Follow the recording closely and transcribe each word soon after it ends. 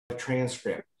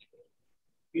transcript.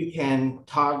 You can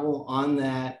toggle on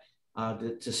that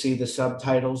to see the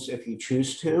subtitles if you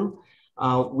choose to.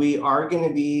 We are going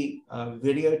to be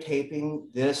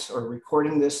videotaping this or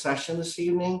recording this session this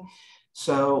evening.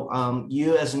 So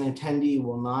you as an attendee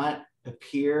will not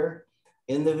appear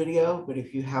in the video, but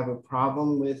if you have a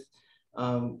problem with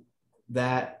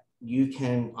that, you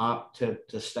can opt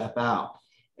to step out.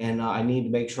 And I need to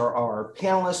make sure our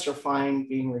panelists are fine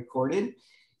being recorded.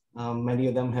 Many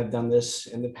of them have done this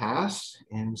in the past,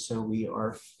 and so we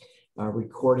are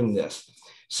recording this.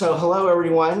 So hello,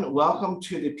 everyone. Welcome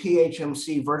to the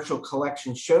PHMC Virtual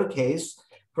Collection Showcase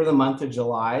for the month of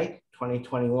July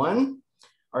 2021.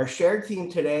 Our shared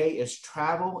theme today is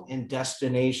travel and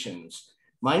destinations.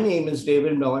 My name is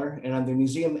David Miller, and I'm the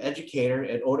museum educator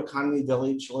at Old Economy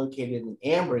Village, located in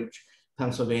Ambridge,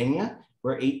 Pennsylvania.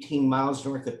 We're 18 miles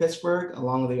north of Pittsburgh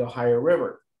along the Ohio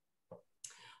River.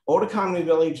 Old Economy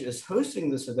Village is hosting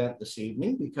this event this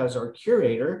evening because our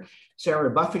curator,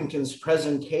 Sarah Buffington's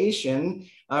presentation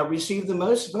received the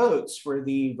most votes for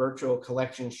the virtual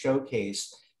collection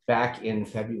showcase back in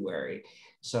February.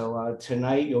 So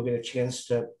tonight you'll get a chance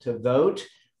to vote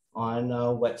on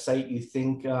what site you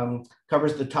think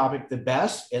covers the topic the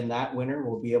best, and that winner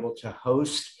will be able to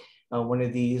host one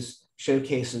of these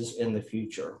showcases in the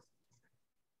future.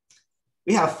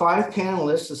 We have 5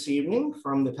 panelists this evening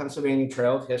from the Pennsylvania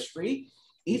Trail of History.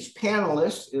 Each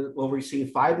panelist will receive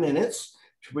 5 minutes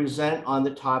to present on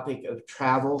the topic of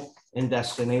travel and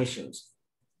destinations.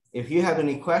 If you have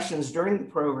any questions during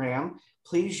the program,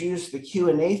 please use the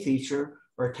Q&A feature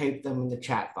or type them in the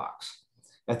chat box.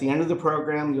 At the end of the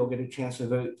program, you'll get a chance to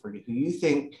vote for who you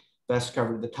think best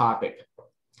covered the topic.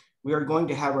 We are going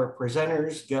to have our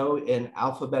presenters go in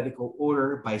alphabetical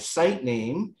order by site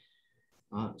name.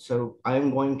 So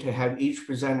I'm going to have each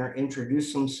presenter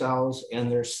introduce themselves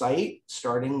and their site,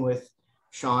 starting with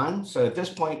Sean. So at this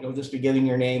point, you'll just be giving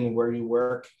your name and where you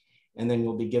work, and then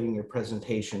you'll be giving your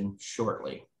presentation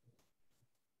shortly.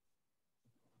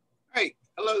 All right.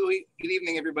 Hello, good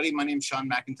evening, everybody. My name is Sean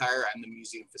McIntyre. I'm the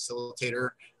museum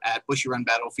facilitator at Bushy Run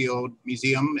Battlefield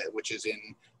Museum, which is in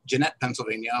Jeannette,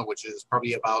 Pennsylvania, which is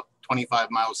probably about 25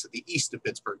 miles to the east of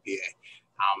Pittsburgh, PA.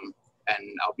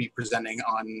 And I'll be presenting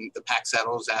on the pack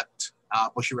saddles at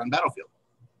Bushy Run Battlefield.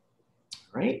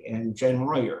 Right, and Jen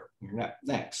Royer, you're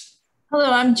next. Hello,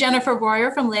 I'm Jennifer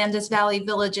Royer from Landis Valley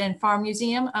Village and Farm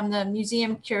Museum. I'm the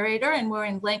museum curator, and we're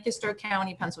in Lancaster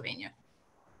County, Pennsylvania.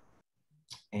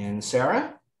 And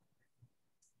Sarah?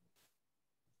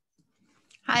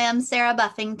 Hi, I'm Sarah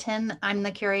Buffington. I'm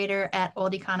the curator at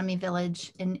Old Economy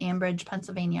Village in Ambridge,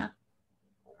 Pennsylvania.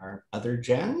 Our other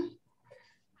Jen?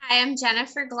 Hi, I'm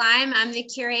Jennifer Gleim. I'm the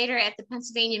curator at the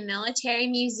Pennsylvania Military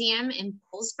Museum in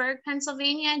Poulsburg,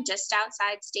 Pennsylvania, just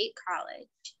outside State College.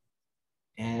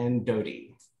 And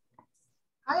Dodie.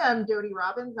 Hi, I'm Dodie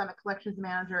Robbins. I'm a collections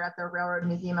manager at the Railroad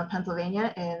Museum of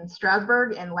Pennsylvania in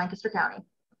Strasburg in Lancaster County.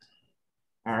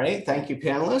 All right, thank you,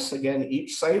 panelists. Again,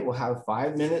 each site will have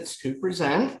 5 minutes to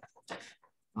present.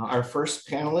 Our first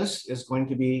panelist is going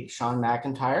to be Sean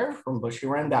McIntyre from Bushy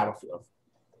Run Battlefield.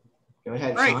 Go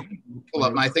ahead, All right. Sean. Pull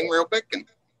up my thing real quick and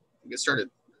get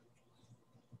started.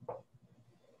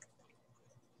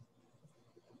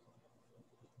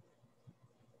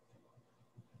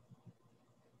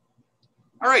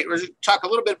 All right, we're going to talk a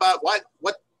little bit about what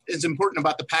is important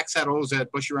about the pack saddles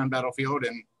at Bushy Run Battlefield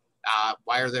and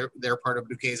why are they're part of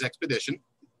Bouquet's expedition.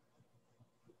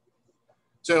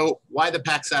 So why the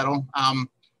pack saddle? I'm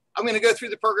going to go through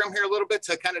the program here a little bit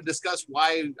to kind of discuss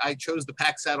why I chose the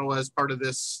pack saddle as part of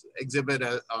this exhibit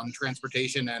on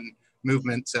transportation and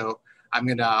movement. So I'm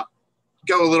going to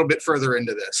go a little bit further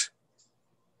into this.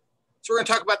 So we're going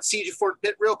to talk about the siege of Fort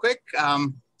Pitt real quick.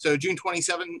 So June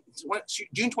 22nd,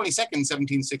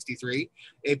 1763,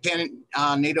 a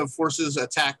Native forces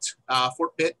attacked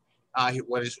Fort Pitt,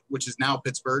 which is now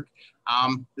Pittsburgh.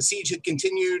 The siege had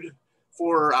continued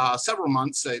for several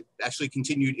months. It actually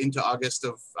continued into August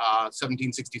of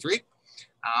 1763.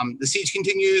 The siege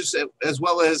continues, as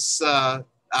well as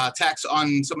attacks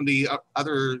on some of the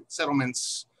other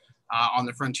settlements on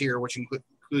the frontier, which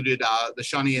included the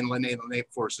Shawnee and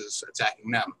Lenape forces attacking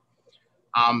them.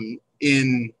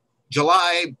 In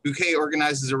July, Bouquet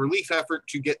organizes a relief effort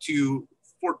to get to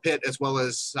Fort Pitt, as well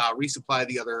as resupply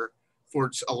the other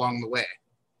forts along the way.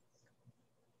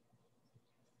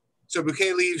 So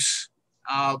Bouquet leaves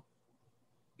Carlisle,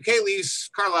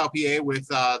 PA with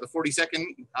the 42nd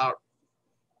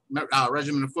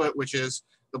Regiment of Foot, which is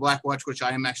the Black Watch, which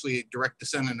I am actually a direct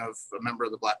descendant of a member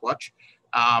of the Black Watch,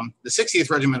 the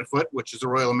 60th Regiment of Foot, which is the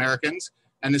Royal Americans,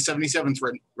 and the 77th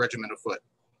Regiment of Foot.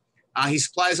 He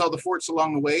supplies all the forts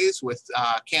along the ways with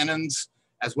cannons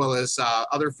as well as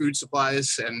other food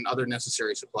supplies and other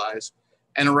necessary supplies,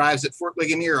 and arrives at Fort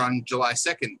Ligonier on August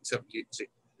 2nd,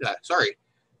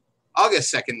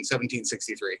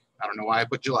 1763. I don't know why I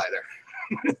put July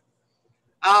there.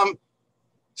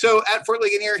 So at Fort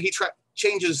Ligonier, he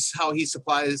changes how he is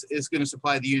going to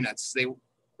supply the units.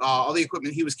 All the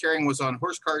equipment he was carrying was on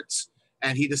horse carts,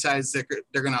 and he decides that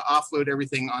they're going to offload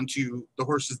everything onto the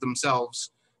horses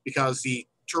themselves because the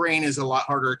terrain is a lot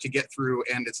harder to get through,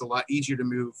 and it's a lot easier to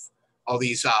move all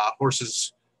these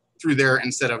horses through there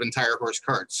instead of entire horse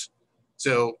carts.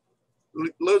 So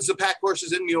loads the pack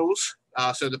horses and mules.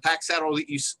 So the pack saddle that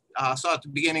you saw at the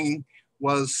beginning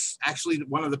was actually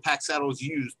one of the pack saddles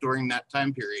used during that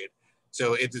time period.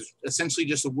 So it is essentially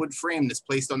just a wood frame that's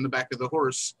placed on the back of the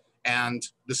horse, and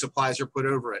the supplies are put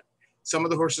over it. Some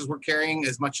of the horses were carrying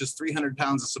as much as 300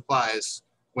 pounds of supplies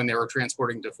when they were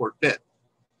transporting to Fort Pitt.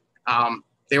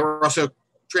 They were also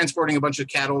transporting a bunch of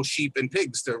cattle, sheep, and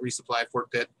pigs to resupply Fort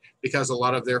Pitt because a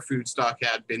lot of their food stock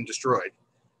had been destroyed.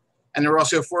 And there were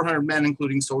also 400 men,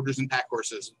 including soldiers and pack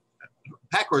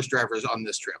horse drivers on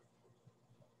this trip.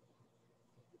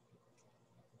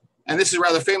 And this is a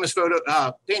rather famous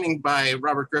painting by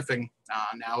Robert Griffin.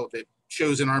 Now it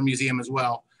shows in our museum as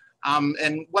well.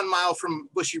 And 1 mile from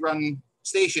Bushy Run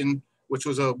Station, which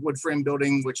was a wood frame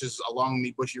building, which is along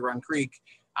the Bushy Run Creek,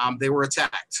 they were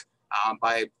attacked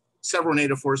by several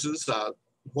native forces. A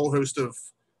whole host of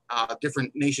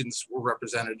different nations were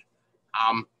represented.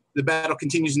 The battle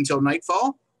continues until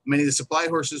nightfall. Many of the supply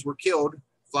horses were killed.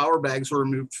 Flour bags were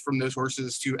removed from those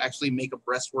horses to actually make a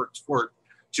breastwork fort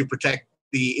to protect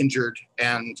the injured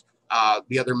and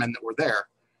the other men that were there.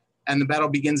 And the battle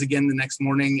begins again the next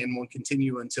morning and will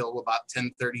continue until about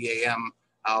 10:30 a.m.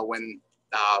 When,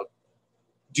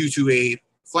 due to a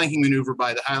flanking maneuver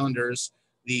by the Highlanders,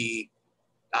 the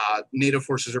native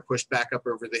forces are pushed back up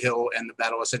over the hill, and the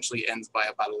battle essentially ends by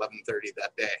about 11:30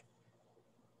 that day.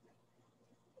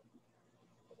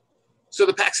 So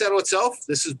the pack saddle itself,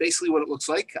 this is basically what it looks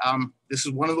like. This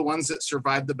is one of the ones that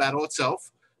survived the battle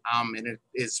itself. And it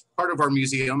is part of our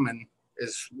museum and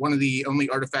is one of the only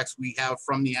artifacts we have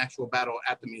from the actual battle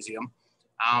at the museum.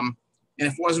 And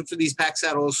if it wasn't for these pack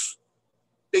saddles,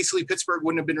 basically Pittsburgh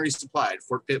wouldn't have been resupplied.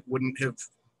 Fort Pitt wouldn't have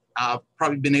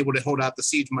probably been able to hold out the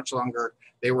siege much longer.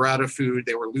 They were out of food,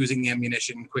 they were losing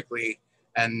ammunition quickly,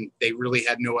 and they really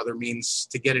had no other means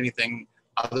to get anything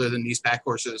other than these pack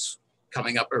horses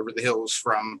coming up over the hills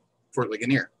from Fort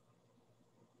Ligonier.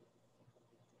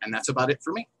 And that's about it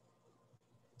for me.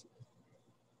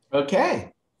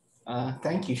 Okay,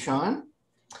 thank you, Sean.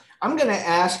 I'm going to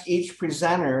ask each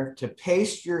presenter to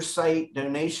paste your site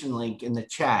donation link in the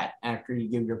chat after you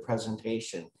give your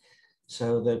presentation.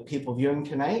 So the people viewing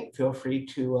tonight, feel free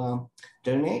to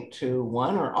donate to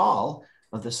one or all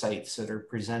of the sites that are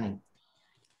presenting.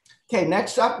 Okay,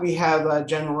 next up we have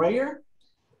Jen Royer.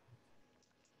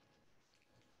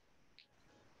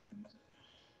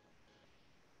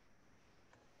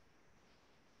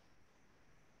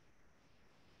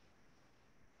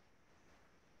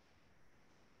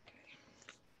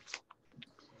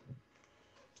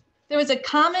 There is a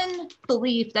common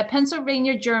belief that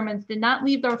Pennsylvania Germans did not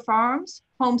leave their farms,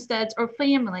 homesteads, or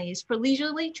families for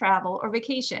leisurely travel or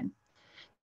vacation.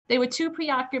 They were too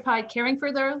preoccupied caring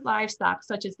for their livestock,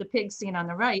 such as the pigs seen on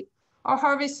the right, or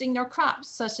harvesting their crops,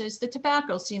 such as the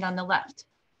tobacco seen on the left.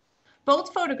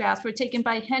 Both photographs were taken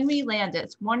by Henry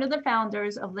Landis, one of the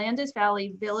founders of Landis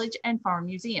Valley Village and Farm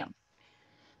Museum.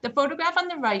 The photograph on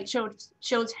the right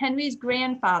shows Henry's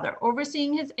grandfather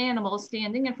overseeing his animals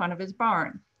standing in front of his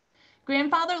barn.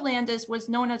 Grandfather Landis was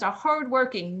known as a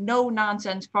hardworking,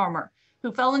 no-nonsense farmer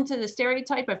who fell into the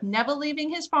stereotype of never leaving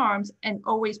his farms and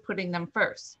always putting them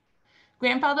first.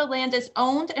 Grandfather Landis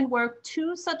owned and worked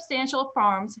 2 substantial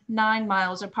farms 9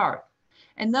 miles apart.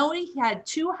 And though he had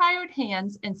 2 hired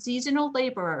hands and seasonal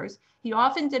laborers, he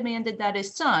often demanded that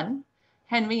his son,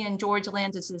 Henry and George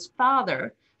Landis's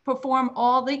father, perform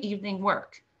all the evening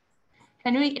work.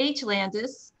 Henry H.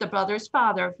 Landis, the brother's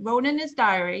father, wrote in his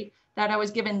diary that I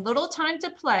was given little time to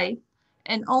play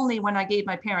and only when I gave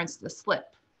my parents the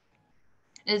slip.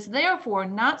 It is therefore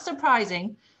not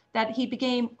surprising that he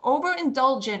became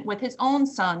overindulgent with his own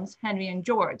sons, Henry and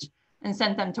George, and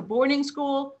sent them to boarding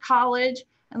school, college,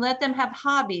 and let them have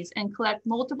hobbies and collect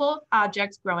multiple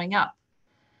objects growing up.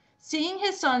 Seeing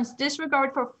his son's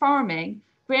disregard for farming,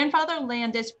 Grandfather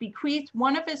Landis bequeathed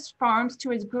one of his farms to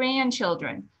his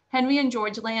grandchildren, Henry and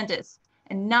George Landis,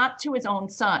 and not to his own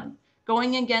son,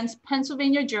 going against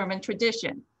Pennsylvania German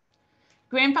tradition.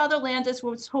 Grandfather Landis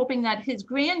was hoping that his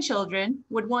grandchildren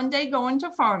would one day go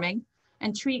into farming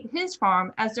and treat his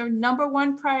farm as their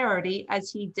 #1 priority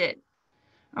as he did.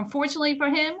 Unfortunately for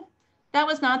him, That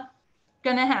was not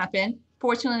going to happen.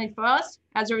 Fortunately for us,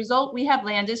 as a result, we have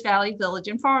Landis Valley Village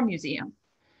and Farm Museum.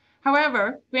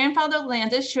 However, grandfather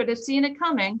Landis should have seen it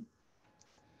coming.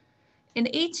 In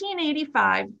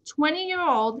 1885,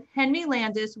 20-year-old Henry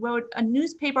Landis won a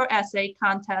newspaper essay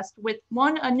contest with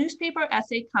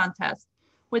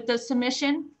the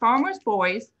submission, Farmer's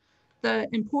Boys, The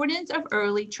Importance of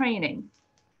Early Training.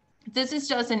 This is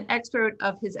just an excerpt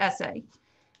of his essay.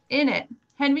 In it,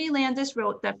 Henry Landis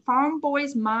wrote that farm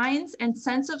boys' minds and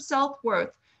sense of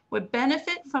self-worth would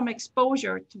benefit from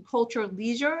exposure to culture,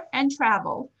 leisure, and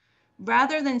travel,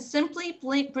 rather than simply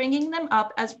bringing them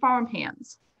up as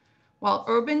farmhands. While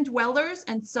urban dwellers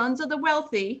and sons of the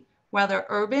wealthy, whether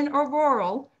urban or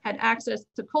rural, had access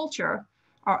to culture,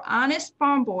 our honest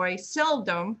farm boy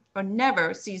seldom or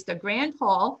never sees the grand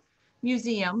hall,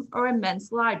 museum, or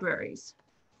immense libraries.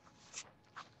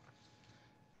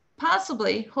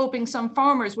 Possibly hoping some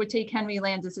farmers would take Henry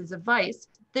Landis's advice,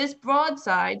 this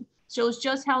broadside shows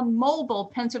just how mobile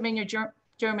Pennsylvania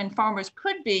German farmers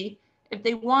could be if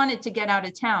they wanted to get out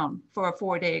of town for a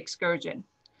 4-day excursion.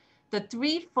 The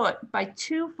 3-foot by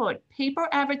 2-foot paper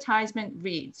advertisement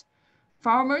reads,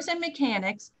 Farmers and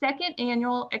Mechanics' second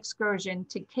annual excursion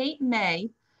to Cape May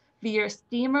via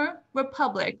Steamer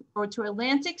Republic or to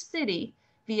Atlantic City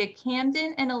via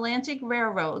Camden and Atlantic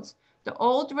Railroads, the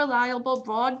old reliable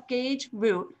broad gauge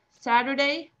route,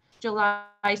 Saturday, July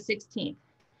 16th.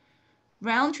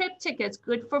 Round trip tickets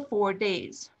good for 4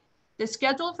 days. The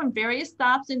schedule from various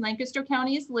stops in Lancaster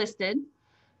County is listed.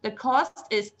 The cost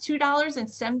is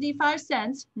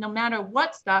 $2.75, no matter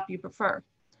what stop you prefer.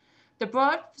 The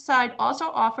broadside also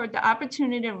offered the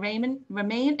opportunity to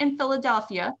remain in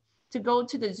Philadelphia, to go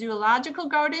to the Zoological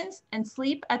Gardens and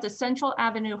sleep at the Central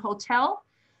Avenue Hotel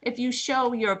if you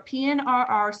show your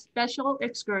PNRR special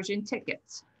excursion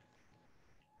tickets.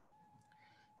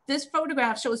 This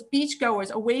photograph shows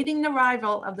beachgoers awaiting the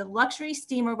arrival of the luxury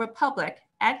steamer Republic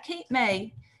at Cape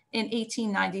May in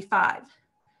 1895.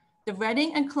 The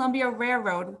Reading and Columbia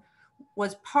Railroad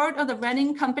was part of the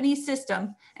Reading Company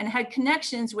system and had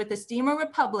connections with the steamer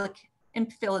Republic in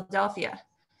Philadelphia.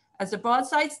 As the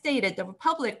broadside stated, the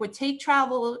Republic would take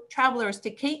travelers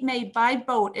to Cape May by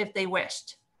boat if they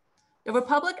wished. The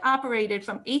Republic operated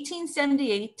from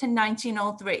 1878 to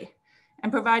 1903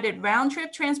 and provided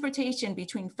round-trip transportation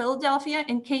between Philadelphia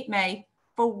and Cape May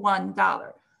for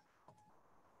 $1.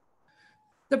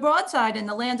 The broadside in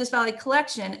the Landis Valley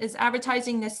collection is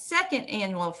advertising the second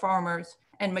annual Farmers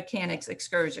and Mechanics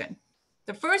excursion.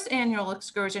 The first annual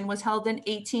excursion was held in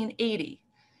 1880.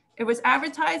 It was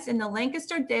advertised in the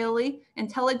Lancaster Daily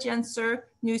Intelligencer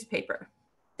newspaper.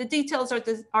 The details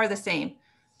are the same.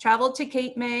 Travel to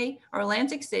Cape May or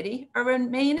Atlantic City or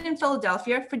remain in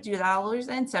Philadelphia for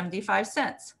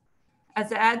 $2.75. As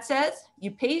the ad says,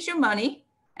 you pays your money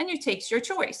and you takes your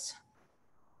choice.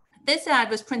 This ad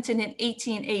was printed in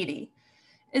 1880.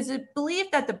 It is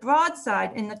believed that the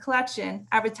broadside in the collection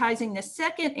advertising the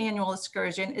second annual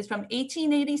excursion is from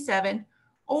 1887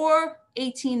 or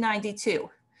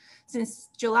 1892, since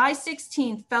July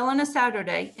 16th fell on a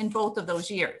Saturday in both of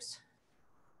those years.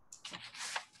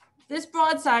 This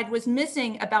broadside was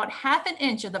missing about ½ an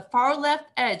inch of the far left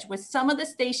edge with some of the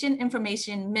station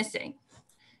information missing.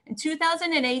 In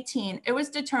 2018, it was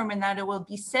determined that it will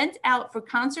be sent out for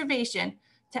conservation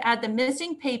to add the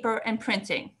missing paper and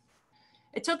printing.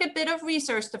 It took a bit of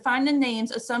research to find the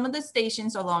names of some of the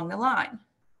stations along the line.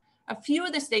 A few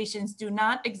of the stations do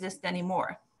not exist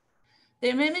anymore. The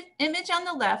image on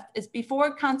the left is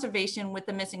before conservation with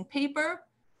the missing paper,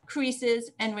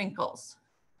 creases, and wrinkles.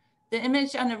 The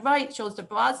image on the right shows the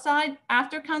broadside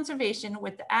after conservation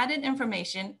with the added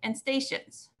information and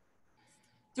stations.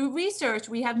 Through research,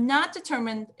 we have not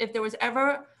determined if there was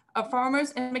ever a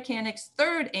Farmers and Mechanics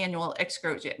third annual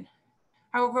excursion.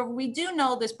 However, we do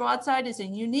know this broadside is a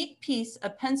unique piece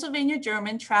of Pennsylvania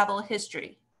German travel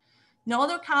history. No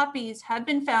other copies have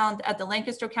been found at the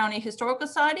Lancaster County Historical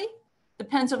Society, the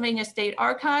Pennsylvania State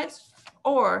Archives,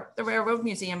 or the Railroad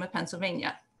Museum of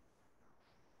Pennsylvania.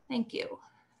 Thank you.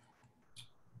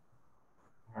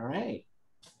 All right.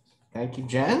 Thank you,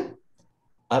 Jen.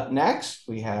 Up next,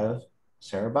 we have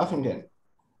Sarah Buffington.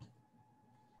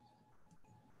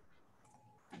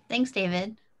 Thanks,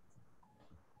 David.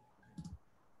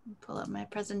 Pull up my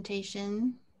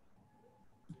presentation.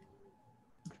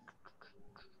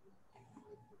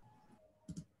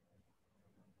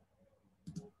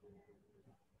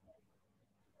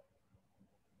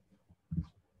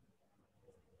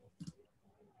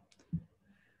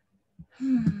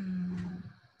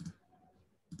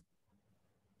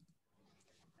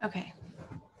 Okay.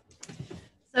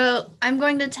 So I'm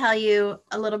going to tell you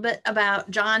a little bit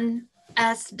about John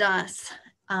S. Duss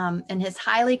and his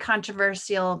highly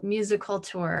controversial musical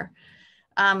tour.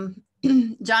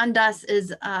 John Duss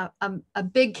is a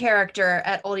big character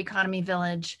at Old Economy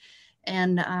Village,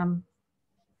 and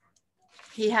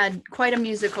he had quite a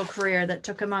musical career that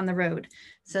took him on the road.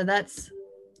 So that's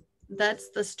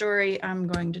the story I'm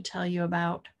going to tell you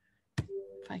about,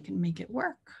 if I can make it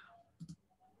work.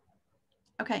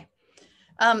 Okay,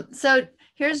 so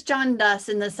here's John Duss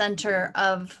in the center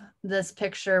of this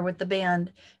picture with the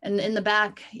band. And in the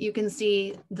back, you can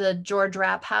see the George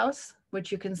Rapp House,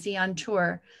 which you can see on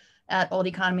tour at Old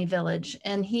Economy Village.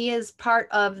 And he is part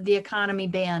of the Economy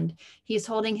Band. He's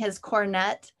holding his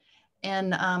cornet,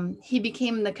 and he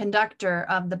became the conductor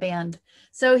of the band.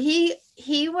 So he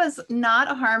was not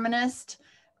a harmonist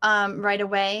right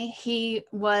away. He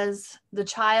was the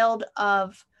child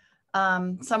of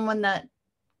someone that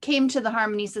came to the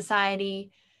Harmony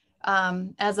Society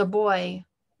as a boy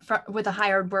with a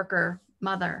hired worker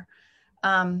mother.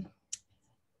 And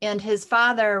his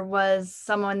father was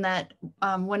someone that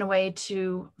went away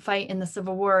to fight in the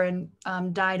Civil War and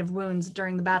died of wounds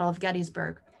during the Battle of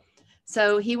Gettysburg.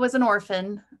 So he was an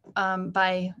orphan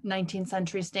by 19th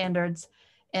century standards,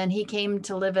 and he came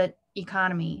to live at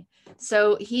Economy.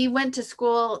 So he went to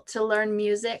school to learn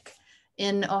music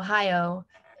in Ohio,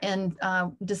 and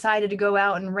decided to go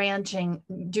out and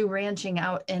do ranching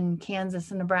out in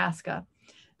Kansas and Nebraska.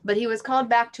 But he was called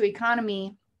back to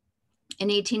Economy in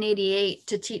 1888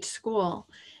 to teach school.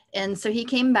 And so he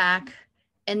came back,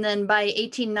 and then by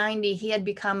 1890, he had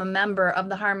become a member of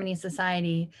the Harmony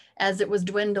Society. As it was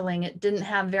dwindling, it didn't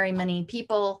have very many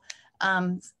people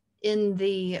in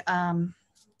the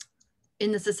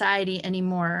society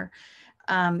anymore.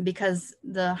 Because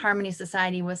the Harmony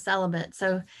Society was celibate.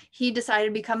 So he decided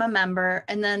to become a member.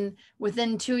 And then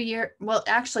within 2 years, well,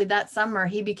 actually that summer,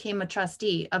 he became a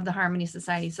trustee of the Harmony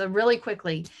Society. So really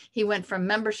quickly, he went from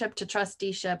membership to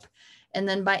trusteeship. And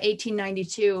then by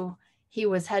 1892, he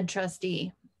was head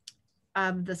trustee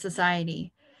of the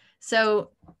society. So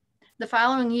the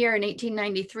following year in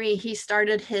 1893, he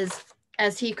started his,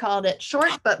 as he called it,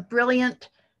 short but brilliant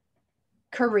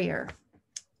career.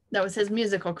 That was his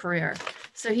musical career.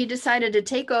 So he decided to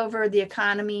take over the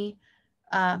Economy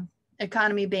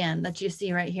Band that you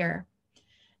see right here.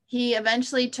 He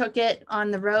eventually took it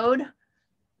on the road,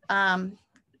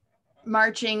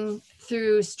 marching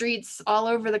through streets all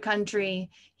over the country.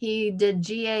 He did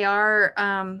GAR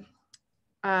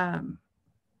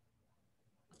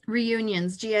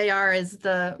reunions. GAR is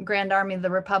the Grand Army of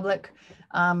the Republic,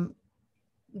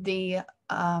 the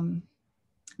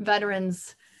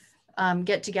veterans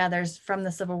get-togethers from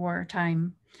the Civil War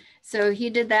time. So he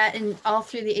did that all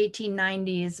through the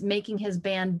 1890s, making his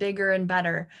band bigger and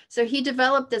better. So he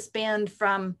developed this band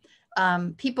from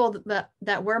people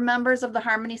that were members of the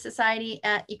Harmony Society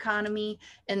at Economy,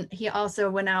 and he also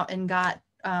went out and got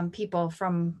people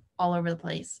from all over the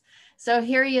place. So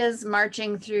here he is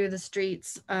marching through the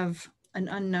streets of an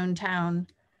unknown town.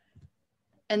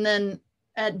 And then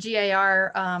at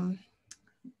GAR,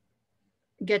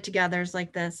 get-togethers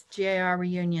like this, GAR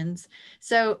reunions.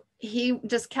 So he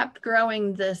just kept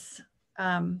growing this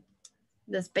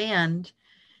this band,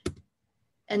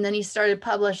 and then he started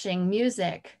publishing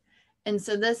music. And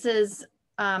so this is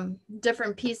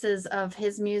different pieces of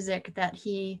his music that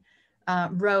he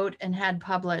wrote and had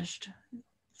published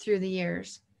through the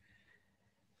years.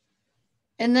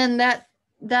 And then that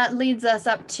leads us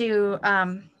up to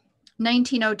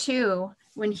 1902,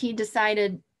 when he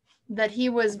decided that he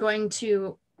was going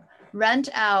to rent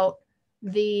out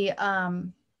the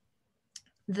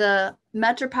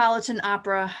Metropolitan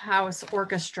Opera House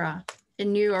Orchestra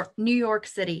in New York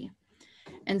City.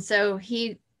 And so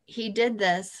he did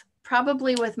this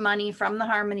probably with money from the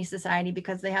Harmony Society,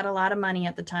 because they had a lot of money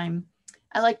at the time.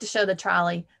 I like to show the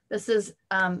trolley. This is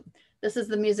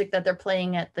the music that they're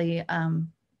playing at the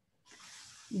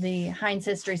Heinz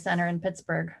History Center in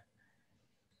Pittsburgh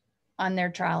on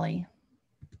their trolley.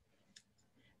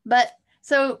 But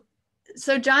so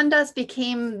John Duss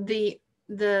became the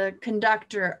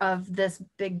conductor of this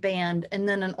big band and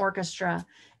then an orchestra.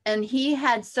 And he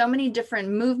had so many different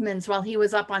movements while he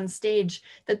was up on stage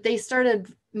that they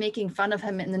started making fun of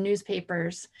him in the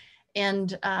newspapers.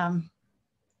 And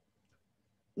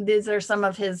these are some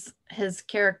of his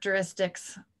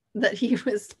characteristics that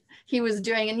he was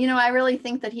doing. And, you know, I really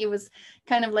think that he was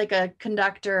kind of like a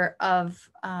conductor of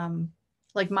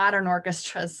like modern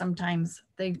orchestras. Sometimes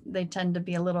they tend to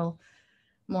be a little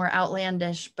more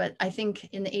outlandish, but I think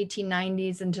in the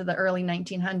 1890s into the early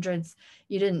 1900s,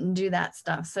 you didn't do that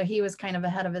stuff. So he was kind of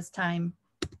ahead of his time.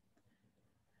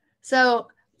 So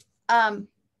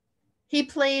he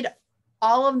played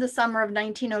all of the summer of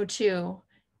 1902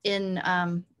 in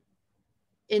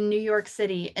New York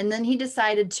City. And then he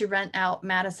decided to rent out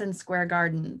Madison Square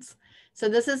Gardens. So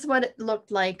this is what it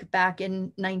looked like back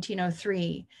in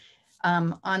 1903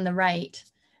 on the right.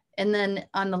 And then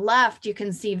on the left, you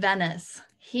can see Venice.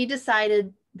 He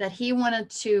decided that he wanted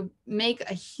to make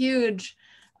a huge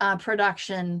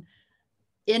production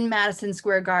in Madison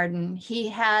Square Garden. He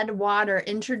had water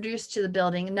introduced to the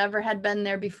building, never had been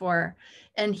there before.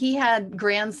 And he had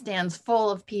grandstands full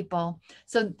of people.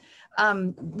 So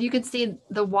you could see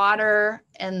the water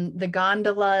and the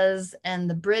gondolas and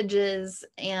the bridges.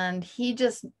 And he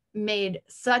just made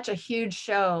such a huge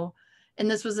show. And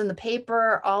this was in the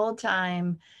paper all the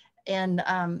time. And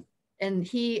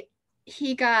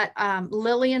he got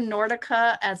Lillian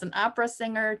Nordica as an opera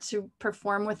singer to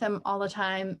perform with him all the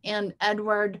time, and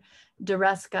Edward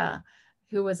Duresca,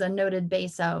 who was a noted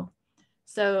basso.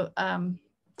 So,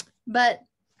 but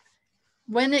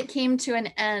when it came to an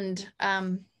end,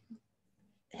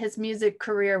 his music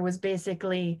career was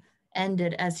basically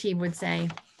ended, as he would say,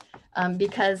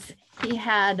 because he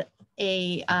had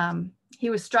he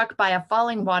was struck by a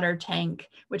falling water tank,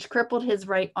 which crippled his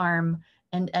right arm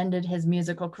and ended his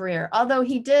musical career. Although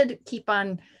he did keep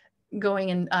on going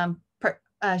and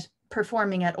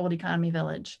performing at Old Economy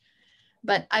Village.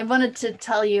 But I wanted to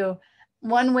tell you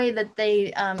one way that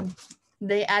they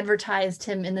advertised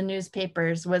him in the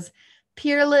newspapers was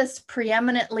peerless,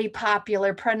 preeminently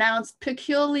popular, pronounced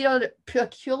peculiarly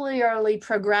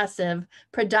progressive,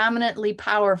 predominantly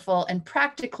powerful, and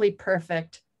practically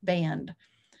perfect band.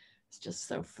 It's just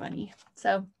so funny.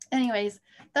 So anyways,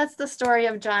 that's the story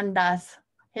of John Duss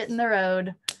hitting the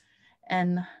road,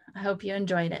 and I hope you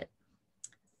enjoyed it.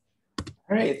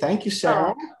 All right, thank you,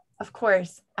 Sarah. Oh, of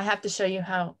course, I have to show you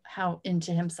how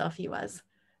into himself he was.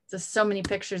 There's so many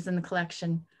pictures in the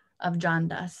collection of John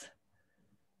Duss.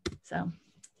 So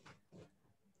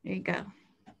there you go.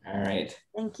 All right.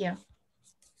 Thank you.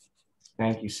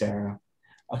 Thank you, Sarah.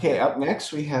 Okay, up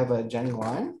next we have Jenny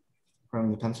Lime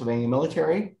from the Pennsylvania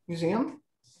Military Museum.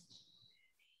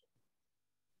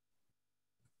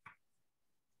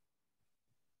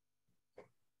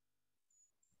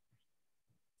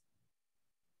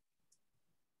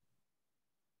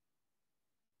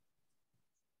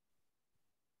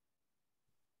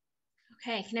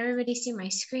 Okay, can everybody see my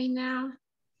screen now?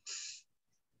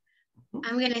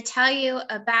 I'm going to tell you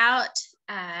about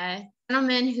a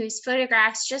gentleman whose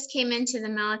photographs just came into the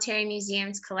Military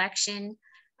Museum's collection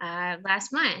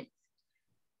last month.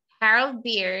 Harold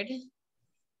Beard,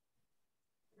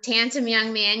 the handsome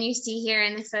young man you see here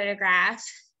in the photograph,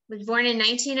 was born in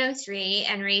 1903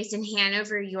 and raised in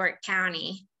Hanover, York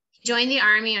County. He joined the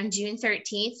Army on June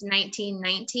 13th,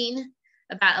 1919,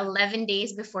 about 11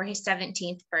 days before his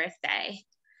 17th birthday.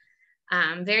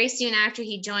 Very soon after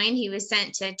he joined, he was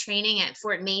sent to training at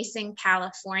Fort Mason,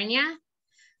 California.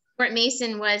 Fort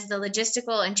Mason was the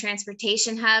logistical and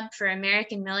transportation hub for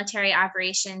American military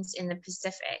operations in the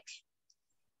Pacific.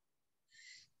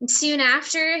 And soon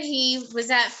after he was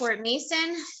at Fort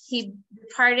Mason, he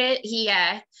departed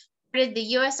the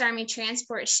U.S. Army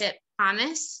transport ship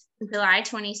Thomas on July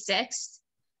 26th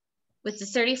with the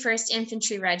 31st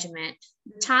Infantry Regiment.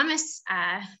 Thomas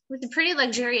was a pretty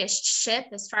luxurious ship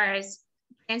as far as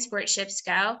transport ships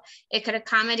go. It could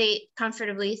accommodate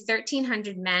comfortably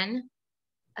 1,300 men,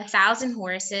 1,000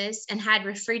 horses, and had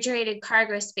refrigerated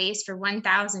cargo space for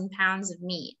 1,000 pounds of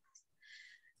meat.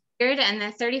 Beard and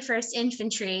the 31st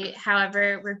Infantry,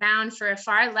 however, were bound for a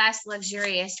far less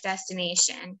luxurious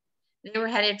destination. They were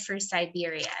headed for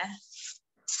Siberia.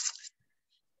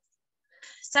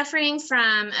 Suffering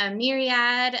from a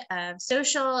myriad of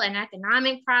social and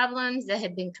economic problems that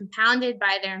had been compounded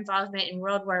by their involvement in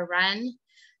World War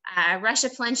I, Russia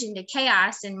plunged into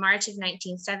chaos in March of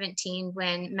 1917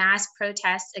 when mass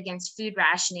protests against food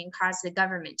rationing caused the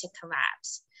government to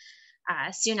collapse.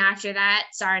 Soon after that,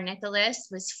 Tsar Nicholas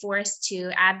was forced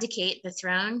to abdicate the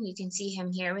throne. You can see him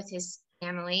here with his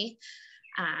family,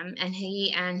 and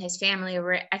he and his family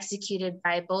were executed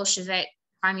by Bolshevik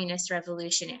communist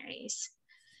revolutionaries.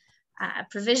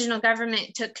 Provisional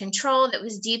government took control that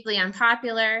was deeply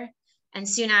unpopular, and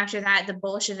soon after that, the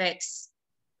Bolsheviks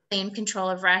claimed control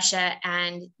of Russia,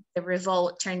 and the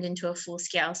revolt turned into a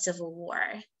full-scale civil war.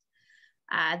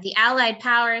 The Allied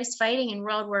powers fighting in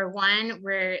World War I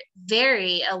were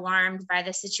very alarmed by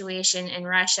the situation in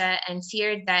Russia and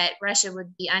feared that Russia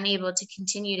would be unable to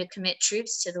continue to commit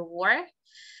troops to the war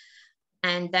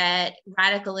and that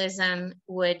radicalism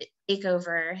would take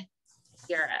over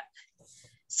Europe.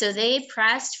 So they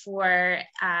pressed for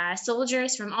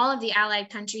soldiers from all of the Allied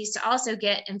countries to also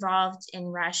get involved in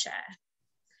Russia.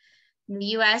 The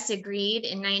US agreed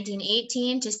in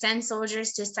 1918 to send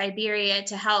soldiers to Siberia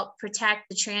to help protect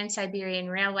the Trans-Siberian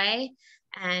Railway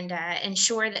and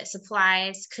ensure that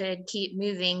supplies could keep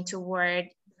moving toward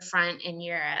the front in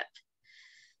Europe.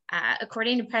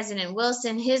 According to President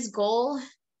Wilson, his goal for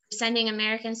sending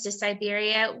Americans to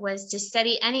Siberia was to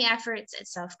study any efforts at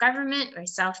self-government or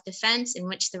self-defense in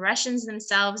which the Russians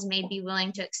themselves may be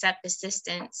willing to accept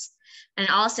assistance, and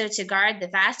also to guard the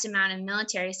vast amount of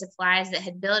military supplies that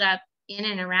had built up in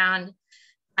and around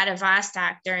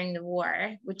Vladivostok during the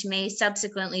war, which may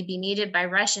subsequently be needed by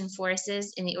Russian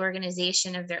forces in the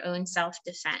organization of their own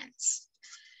self-defense.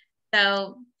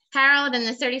 So Harold and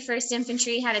the 31st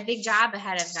Infantry had a big job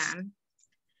ahead of them.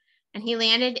 And he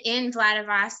landed in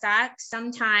Vladivostok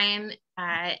sometime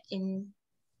in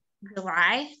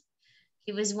July.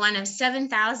 He was one of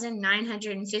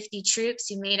 7,950 troops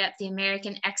who made up the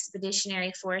American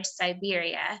Expeditionary Force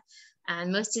Siberia.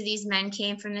 Most of these men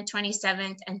came from the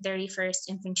 27th and 31st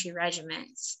Infantry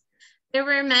Regiments. There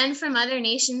were men from other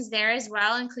nations there as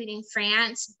well, including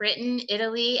France, Britain,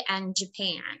 Italy, and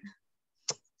Japan.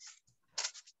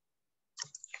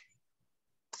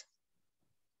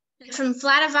 From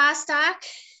Vladivostok,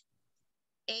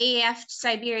 AEF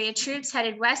Siberia troops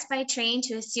headed west by train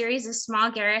to a series of small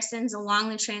garrisons along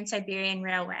the Trans-Siberian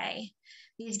Railway.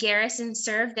 These garrisons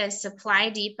served as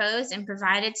supply depots and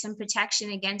provided some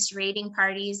protection against raiding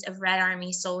parties of Red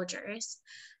Army soldiers.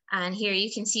 And here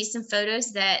you can see some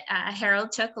photos that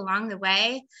Harold took along the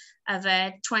way of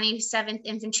a 27th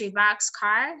Infantry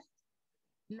boxcar,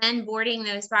 men boarding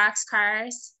those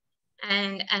boxcars,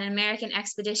 and an American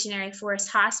Expeditionary Force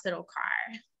hospital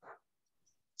car.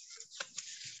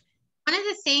 One of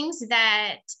the things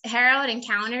that Harold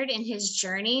encountered in his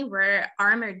journey were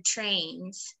armored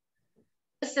trains.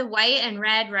 Both the white and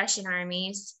red Russian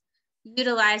armies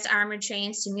utilized armored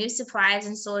trains to move supplies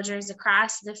and soldiers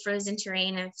across the frozen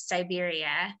terrain of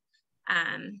Siberia.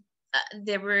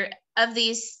 There were, of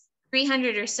these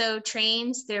 300 or so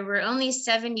trains, there were only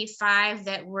 75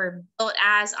 that were built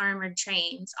as armored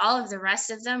trains. All of the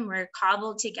rest of them were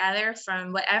cobbled together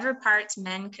from whatever parts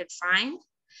men could find.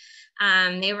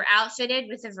 They were outfitted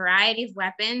with a variety of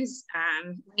weapons,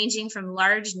 ranging from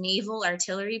large naval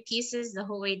artillery pieces the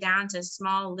whole way down to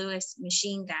small Lewis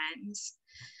machine guns.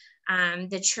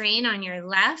 The train on your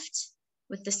left,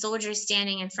 with the soldiers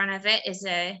standing in front of it, is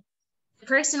a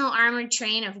personal armored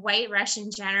train of White Russian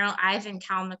General Ivan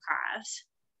Kalmykov.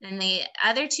 And the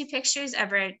other two pictures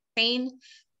of a train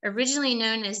originally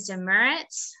known as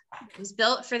Demurets. It was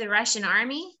built for the Russian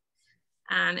army.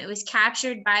 It was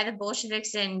captured by the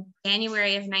Bolsheviks in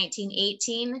January of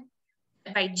 1918.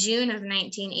 By June of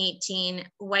 1918,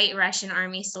 White Russian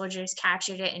army soldiers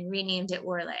captured it and renamed it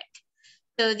Orlik.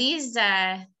 So these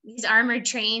armored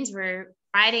trains were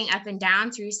riding up and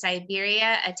down through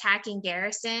Siberia, attacking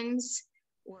garrisons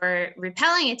or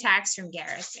repelling attacks from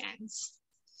garrisons.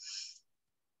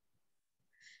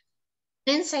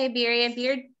 In Siberia,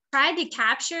 Beard tried to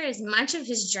capture as much of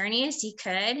his journey as he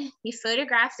could. He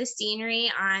photographed the scenery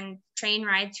on train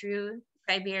ride through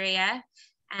Siberia,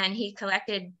 and he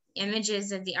collected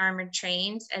images of the armored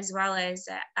trains as well as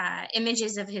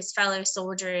images of his fellow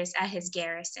soldiers at his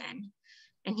garrison.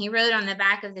 And he wrote on the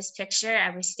back of this picture, "I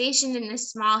was stationed in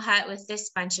this small hut with this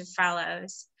bunch of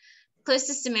fellows. The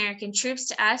closest American troops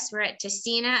to us were at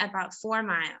Tesina, about 4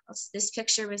 miles. This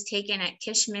picture was taken at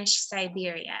Kishmish,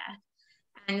 Siberia.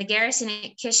 And the garrison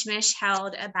at Kishmish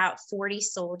held about 40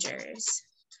 soldiers."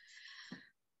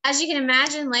 As you can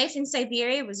imagine, life in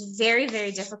Siberia was very,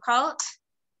 very difficult.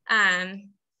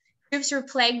 Troops were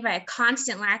plagued by a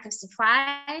constant lack of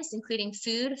supplies, including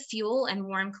food, fuel, and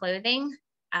warm clothing.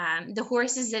 The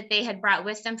horses that they had brought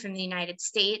with them from the United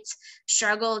States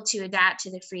struggled to adapt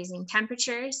to the freezing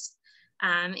temperatures.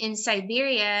 In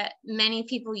Siberia, many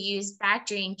people used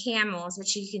Bactrian camels,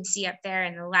 which you can see up there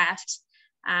in the left,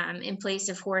 in place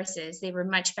of horses. They were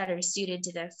much better suited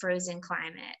to the frozen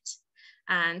climate.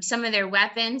 Some of their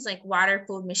weapons, like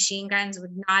water-cooled machine guns,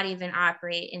 would not even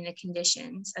operate in the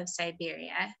conditions of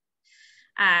Siberia.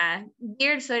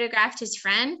 Beard photographed his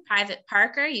friend, Private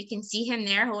Parker. You can see him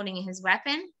there holding his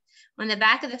weapon. On the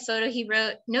back of the photo, he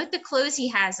wrote, "Note the clothes he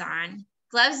has on.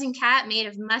 Gloves and cap made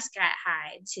of muskrat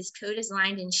hides. His coat is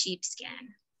lined in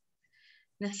sheepskin."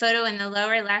 The photo in the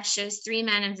lower left shows 3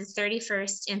 men of the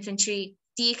 31st Infantry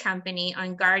D Company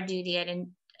on guard duty at a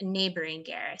neighboring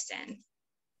garrison.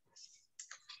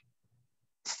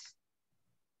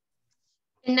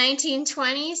 In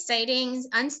 1920, citing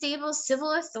unstable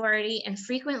civil authority and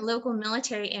frequent local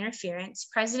military interference,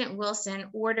 President Wilson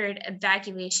ordered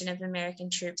evacuation of American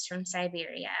troops from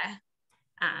Siberia.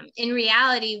 In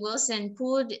reality, Wilson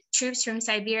pulled troops from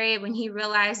Siberia when he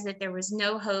realized that there was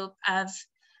no hope of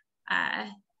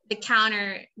the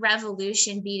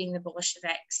counter-revolution beating the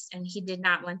Bolsheviks, and he did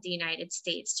not want the United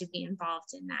States to be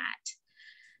involved in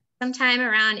that. Sometime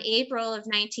around April of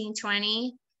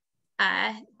 1920,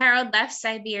 Harold left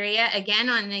Siberia again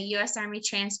on the U.S. Army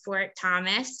transport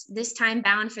Thomas, this time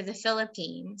bound for the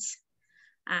Philippines.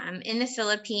 In the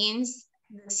Philippines,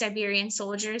 the Siberian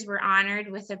soldiers were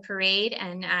honored with a parade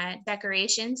and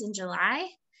decorations in July.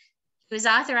 He was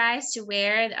authorized to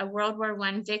wear a World War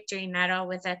I victory medal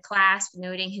with a clasp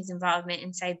noting his involvement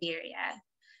in Siberia.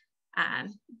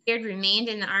 Beard remained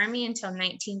in the Army until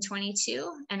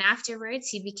 1922, and afterwards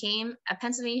he became a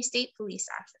Pennsylvania State Police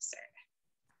officer.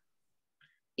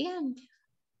 The end.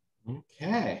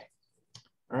 Okay.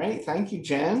 All right. Thank you,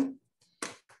 Jen.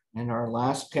 And our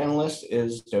last panelist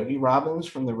is Dodie Robbins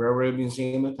from the Railroad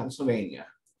Museum of Pennsylvania.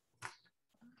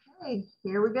 Okay,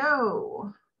 here we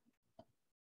go.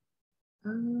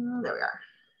 There we are.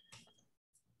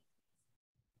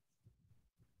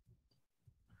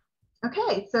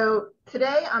 Okay, so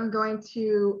today I'm going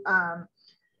to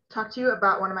talk to you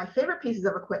about one of my favorite pieces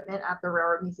of equipment at the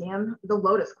Railroad Museum, the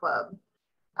Lotus Club.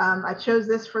 I chose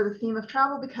this for the theme of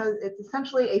travel because it's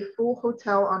essentially a full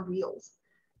hotel on wheels.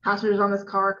 Passengers on this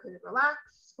car could relax,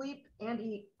 sleep, and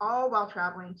eat, all while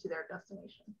traveling to their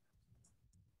destination.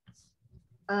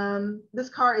 This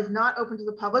car is not open to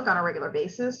the public on a regular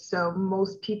basis, so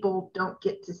most people don't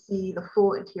get to see the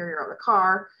full interior of the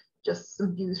car, just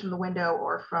some views from the window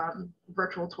or from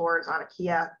virtual tours on a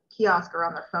kiosk or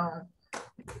on their phone.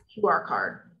 QR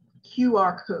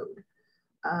code.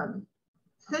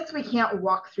 Since we can't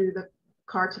walk through the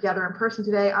car together in person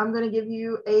today, I'm going to give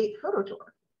you a photo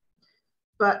tour.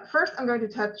 But first, I'm going to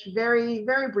touch very,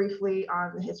 very briefly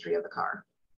on the history of the car.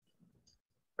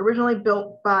 Originally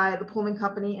built by the Pullman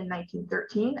Company in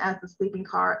 1913 as the sleeping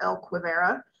car El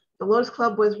Quivera, the Lotus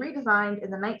Club was redesigned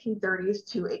in the 1930s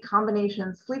to a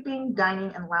combination sleeping,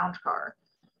 dining, and lounge car.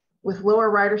 With lower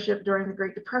ridership during the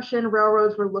Great Depression,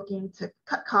 railroads were looking to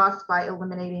cut costs by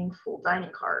eliminating full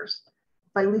dining cars.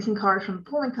 By leasing cars from the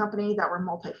Pullman Company that were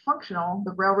multifunctional,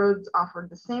 the railroads offered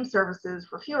the same services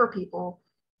for fewer people,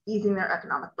 easing their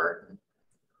economic burden.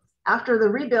 After the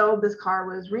rebuild, this car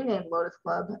was renamed Lotus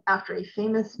Club after a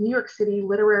famous New York City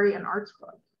literary and arts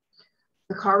club.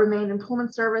 The car remained in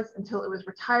Pullman service until it was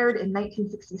retired in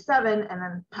 1967 and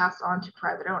then passed on to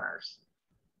private owners.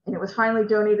 And it was finally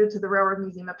donated to the Railroad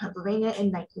Museum of Pennsylvania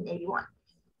in 1981.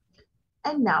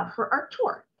 And now for our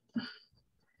tour.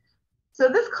 So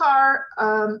this car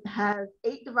has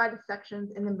 8 divided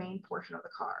sections in the main portion of the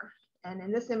car. And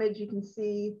in this image, you can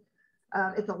see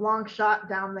it's a long shot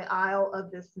down the aisle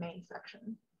of this main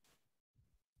section.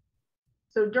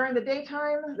 So during the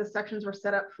daytime, the sections were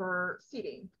set up for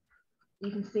seating. You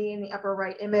can see in the upper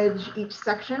right image, each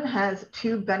section has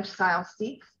 2 bench-style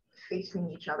seats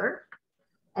facing each other.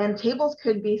 And tables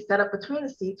could be set up between the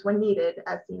seats when needed,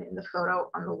 as seen in the photo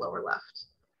on the lower left.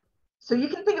 So you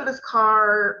can think of this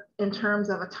car in terms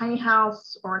of a tiny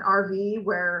house or an RV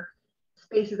where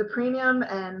space is a premium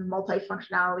and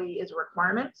multifunctionality is a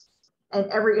requirement, and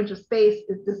every inch of space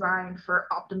is designed for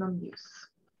optimum use.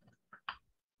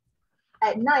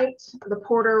 At night, the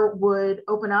porter would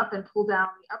open up and pull down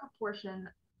the upper portion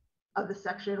of the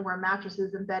section where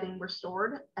mattresses and bedding were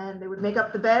stored, and they would make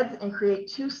up the beds and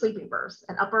create 2 sleeping berths,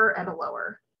 an upper and a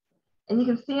lower. And you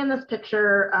can see in this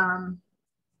picture,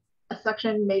 a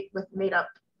section with made up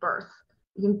berth.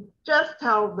 You can just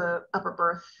tell the upper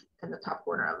berth in the top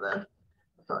corner of the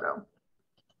photo.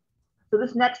 So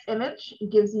this next image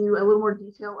gives you a little more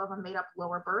detail of a made up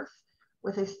lower berth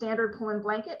with a standard Pullman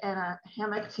blanket and a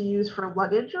hammock to use for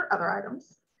luggage or other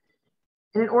items.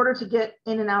 And in order to get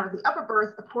in and out of the upper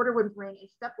berth, the porter would bring a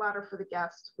step ladder for the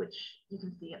guest, which you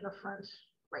can see in the front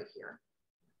right here.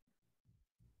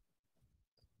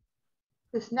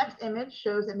 This next image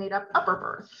shows a made up upper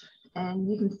berth. And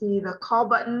you can see the call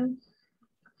button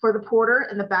for the porter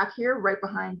in the back here, right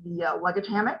behind the luggage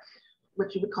hammock,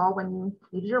 which you would call when you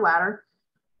needed your ladder.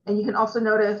 And you can also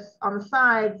notice on the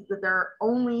sides that there are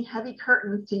only heavy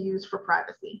curtains to use for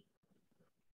privacy.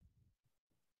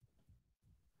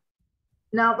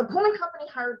 Now, the Pullman Company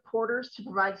hired porters to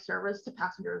provide service to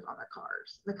passengers on their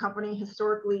cars. The company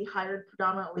historically hired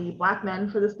predominantly Black men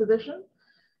for this position.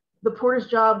 The porter's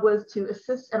job was to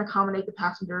assist and accommodate the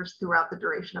passengers throughout the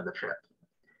duration of the trip.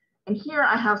 And here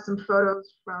I have some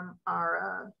photos from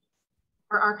our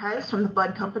archives from the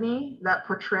Budd Company that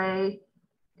portray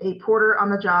a porter on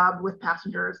the job with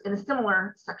passengers in a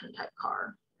similar section type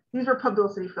car. These were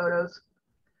publicity photos,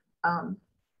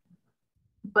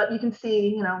 but you can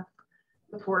see,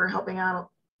 the porter helping out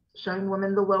showing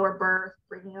women the lower berth,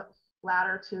 bringing a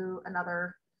ladder to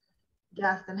another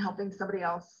guest and helping somebody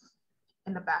else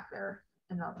in the back there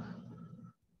in the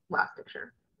last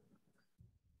picture.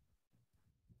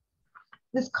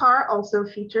 This car also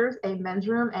features a men's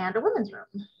room and a women's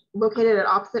room located at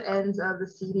opposite ends of the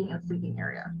seating and sleeping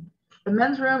area. The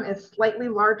men's room is slightly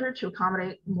larger to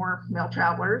accommodate more male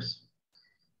travelers.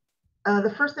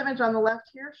 The first image on the left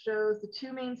here shows the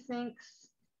two main sinks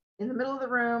in the middle of the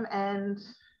room and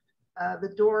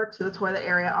the door to the toilet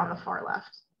area on the far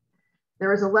left.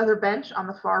 There is a leather bench on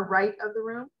the far right of the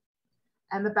room,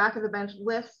 and the back of the bench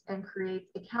lifts and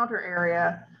creates a counter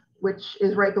area, which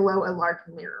is right below a large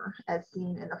mirror, as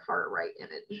seen in the far right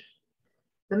image.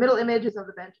 The middle image is of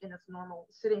the bench in its normal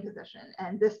sitting position,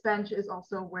 and this bench is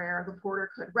also where the porter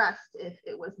could rest if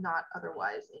it was not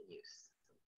otherwise in use.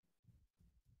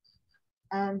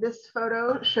 And this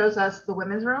photo shows us the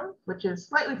women's room, which is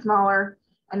slightly smaller,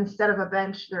 and instead of a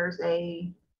bench, there's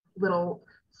a little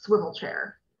swivel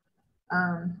chair.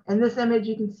 In this image,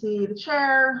 you can see the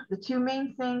chair, the two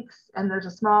main sinks, and there's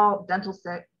a small dental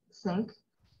sink,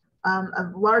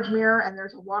 a large mirror, and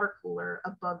there's a water cooler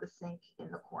above the sink in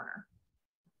the corner.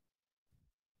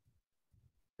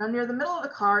 Now, near the middle of the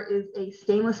car is a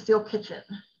stainless steel kitchen.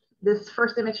 This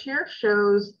first image here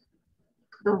shows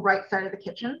the right side of the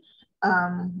kitchen,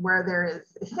 where there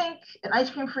is a sink, an ice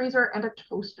cream freezer, and a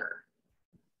toaster.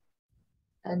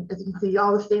 And as you can see,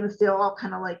 all the stainless steel all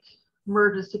kind of like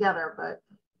merges together. But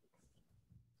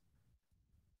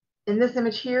in this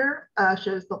image here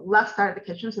shows the left side of the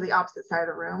kitchen, so the opposite side of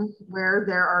the room, where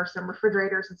there are some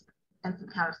refrigerators and some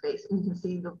counter space. And you can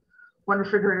see the one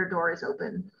refrigerator door is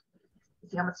open. You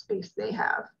see how much space they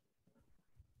have.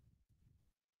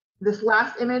 This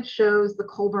last image shows the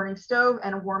coal burning stove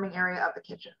and a warming area of the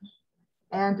kitchen.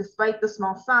 And despite the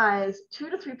small size, 2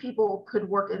 to 3 people could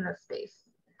work in this space.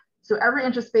 So every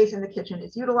inch of space in the kitchen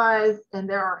is utilized, and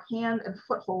there are hand and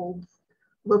footholds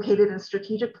located in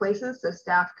strategic places so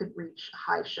staff could reach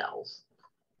high shelves.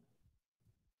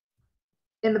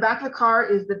 In the back of the car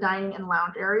is the dining and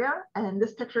lounge area, and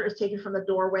this picture is taken from the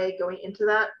doorway going into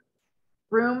that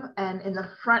room. And in the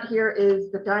front here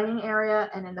is the dining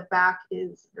area, and in the back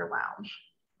is your lounge.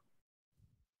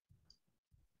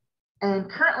 And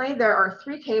currently there are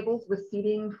 3 tables with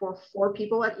seating for 4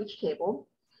 people at each table.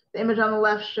 The image on the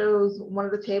left shows one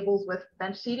of the tables with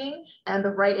bench seating, and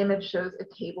the right image shows a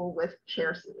table with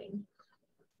chair seating.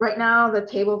 Right now, the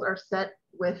tables are set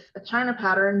with a China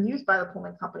pattern used by the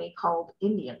Pullman Company called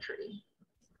Indian tree.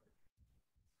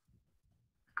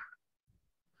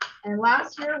 And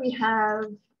last here we have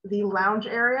the lounge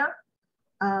area.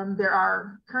 There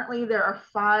are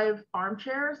 5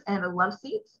 armchairs and a love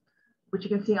seat, which you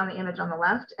can see on the image on the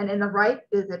left. And in the right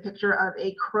is a picture of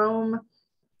a chrome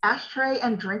ashtray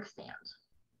and drink stand.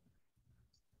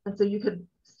 And so you could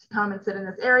come and sit in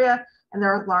this area, and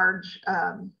there are large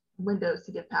windows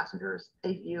to give passengers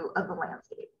a view of the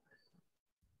landscape.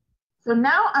 So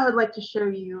now I would like to show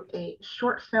you a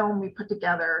short film we put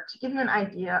together to give you an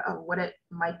idea of what it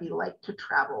might be like to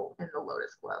travel in the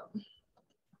Lotus Club.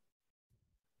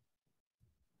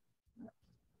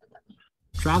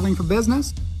 Traveling for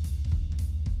business?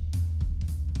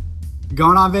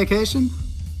 Going on vacation?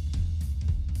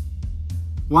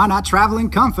 Why not travel in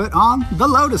comfort on the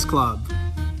Lotus Club?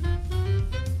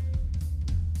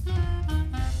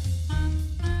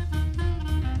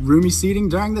 Roomy seating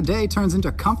during the day turns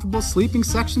into comfortable sleeping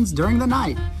sections during the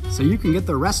night, so you can get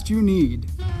the rest you need.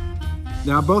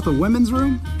 There are both a women's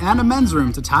room and a men's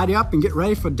room to tidy up and get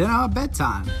ready for dinner or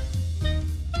bedtime.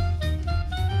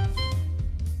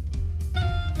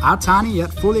 Our tiny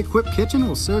yet fully equipped kitchen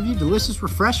will serve you delicious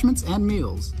refreshments and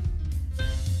meals.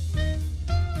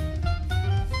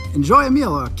 Enjoy a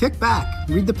meal or kick back,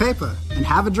 read the paper, and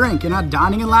have a drink in our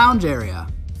dining and lounge area.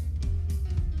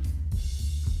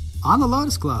 On the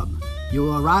Lotus Club, you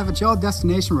will arrive at your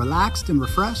destination relaxed and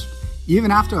refreshed,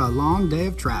 even after a long day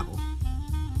of travel.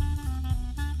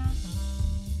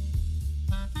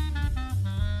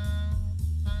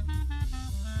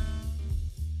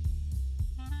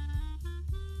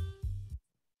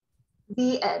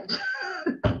 The end.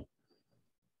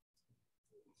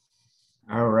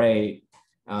 All right.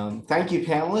 Thank you,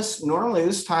 panelists. Normally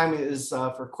this time is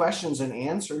for questions and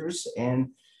answers, and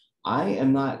I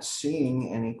am not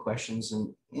seeing any questions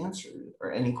and answers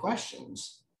or any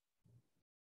questions.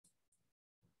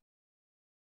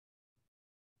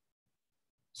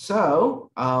 So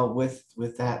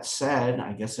with that said,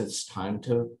 I guess it's time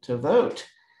to vote.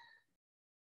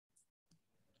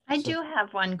 I do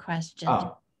have one question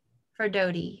for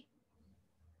Dodie.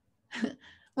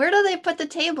 Where do they put the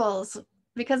tables?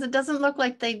 Because it doesn't look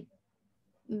like they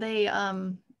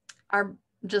are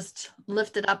just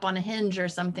lifted up on a hinge or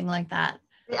something like that.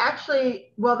 They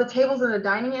actually, well, the tables in the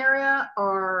dining area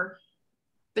are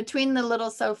between the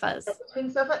little sofas. Between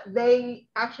the sofa, they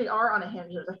actually are on a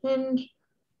hinge. There's a hinge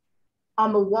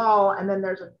on the wall, and then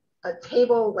there's a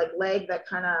table like leg that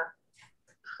kind of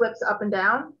flips up and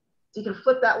down. So you can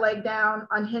flip that leg down,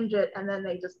 unhinge it, and then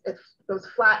it goes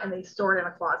flat, and they store it in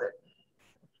a closet.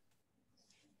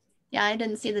 Yeah, I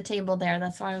didn't see the table there.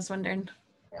 That's why I was wondering.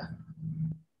 Yeah.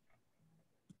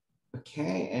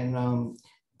 Okay, and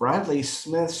Bradley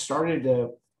Smith started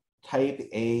to type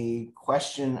a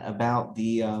question about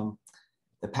the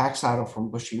pack saddle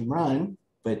from Bushy Run,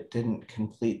 but didn't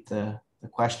complete the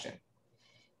question.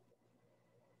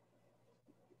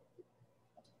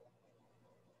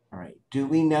 All right, do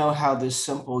we know how this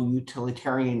simple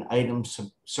utilitarian item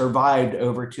survived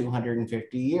over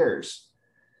 250 years?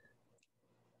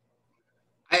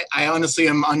 I honestly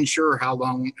am unsure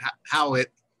how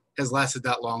it has lasted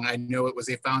that long. I know it was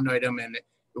a found item and it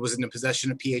was in the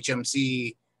possession of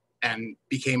PHMC and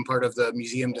became part of the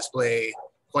museum display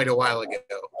quite a while ago.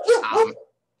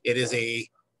 It is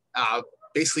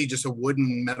basically just a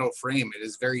wooden metal frame. It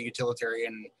is very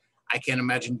utilitarian. I can't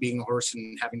imagine being a horse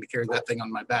and having to carry that thing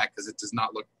on my back because it does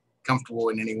not look comfortable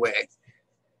in any way.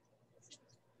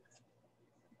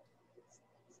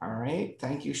 All right,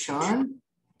 thank you, Sean.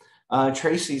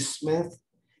 Tracy Smith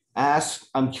asks,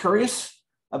 I'm curious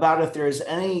about if there's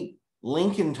any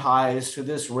Lincoln ties to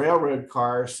this railroad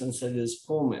car since it is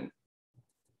Pullman.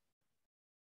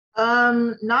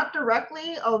 Not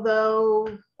directly,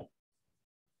 although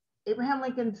Abraham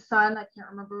Lincoln's son, I can't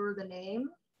remember the name,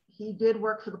 he did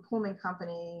work for the Pullman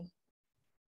Company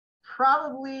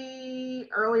probably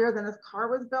earlier than this car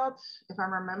was built, if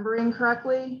I'm remembering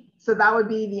correctly. So that would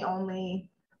be the only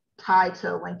tie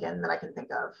to Lincoln that I can think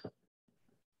of.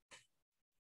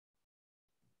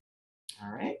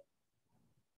 All right.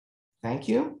 Thank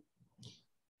you.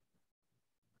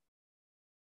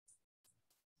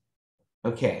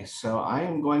 Okay, so I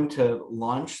am going to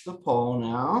launch the poll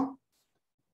now.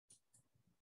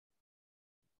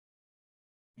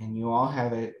 And you all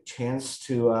have a chance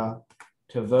to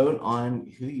vote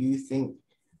on who you think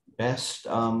best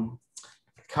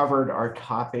covered our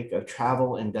topic of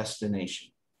travel and destination.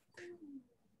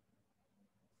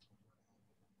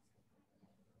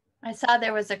 I saw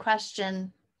there was a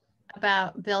question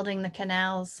about building the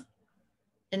canals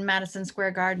in Madison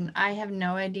Square Garden. I have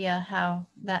no idea how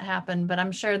that happened, but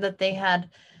I'm sure that they had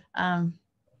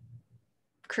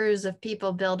crews of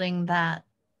people building that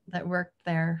worked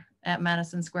there at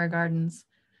Madison Square Gardens,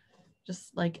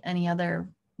 just like any other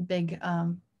big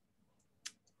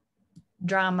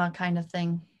drama kind of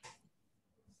thing.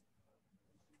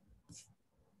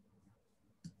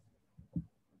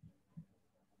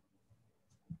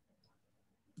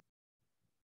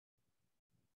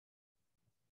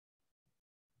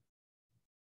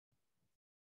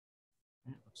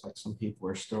 Looks like some people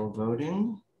are still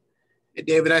voting. Hey,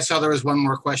 David, I saw there was one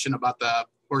more question about the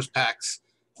horse packs.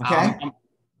 Okay.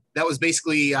 That was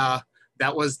basically,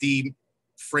 that was the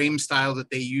frame style that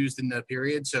they used in the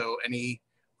period. So any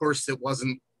horse that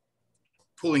wasn't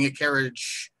pulling a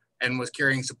carriage and was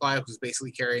carrying supplies was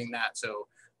basically carrying that. So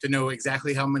to know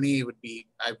exactly how many I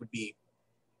would be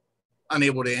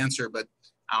unable to answer, but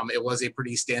it was a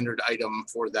pretty standard item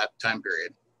for that time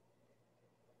period.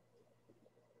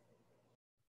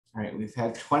 All right, we've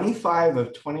had 25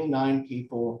 of 29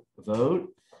 people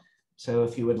vote. So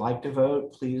if you would like to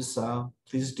vote, please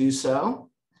do so.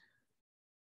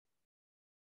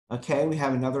 Okay, we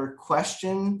have another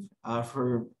question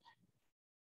for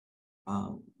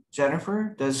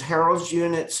Jennifer. Does Harold's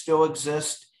unit still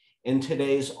exist in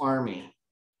today's Army?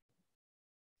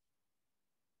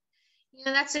 You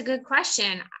know, that's a good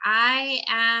question. I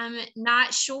am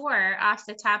not sure off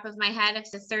the top of my head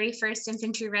if the 31st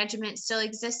Infantry Regiment still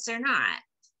exists or not.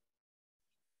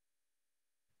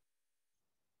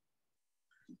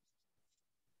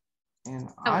 And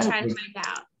I'll try to find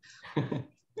out.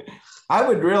 I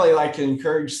would really like to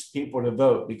encourage people to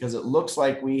vote because it looks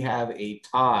like we have a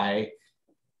tie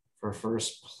for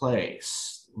first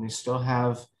place. We still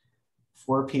have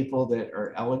 4 people that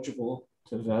are eligible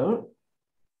to vote.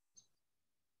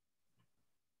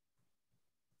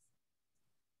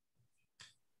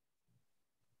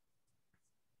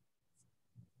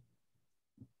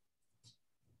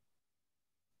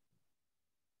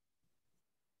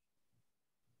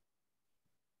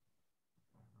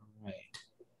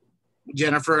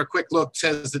 Jennifer, a quick look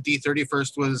says that the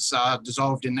 31st was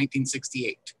dissolved in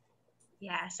 1968.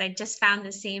 Yes, I just found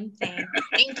the same thing.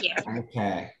 Thank you.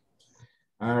 Okay.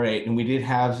 All right. And we did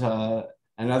have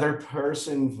another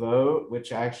person vote,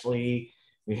 which actually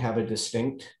we have a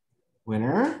distinct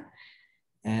winner.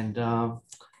 And our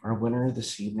winner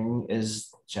this evening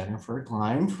is Jennifer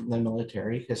Klein from the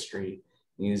Military History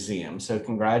Museum. So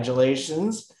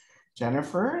congratulations,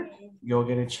 Jennifer. You'll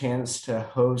get a chance to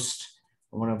host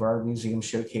one of our museum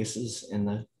showcases in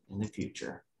the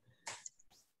future.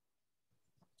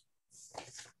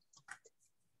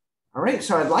 All right,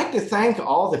 so I'd like to thank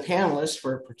all the panelists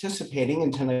for participating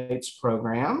in tonight's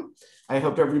program. I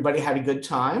hope everybody had a good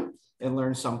time and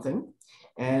learned something.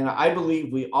 And I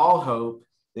believe we all hope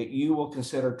that you will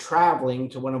consider traveling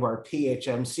to one of our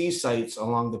PHMC sites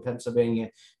along the Pennsylvania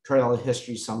Trail of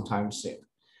History sometime soon.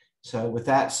 So with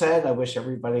that said, I wish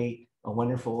everybody a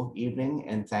wonderful evening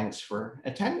and thanks for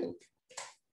attending.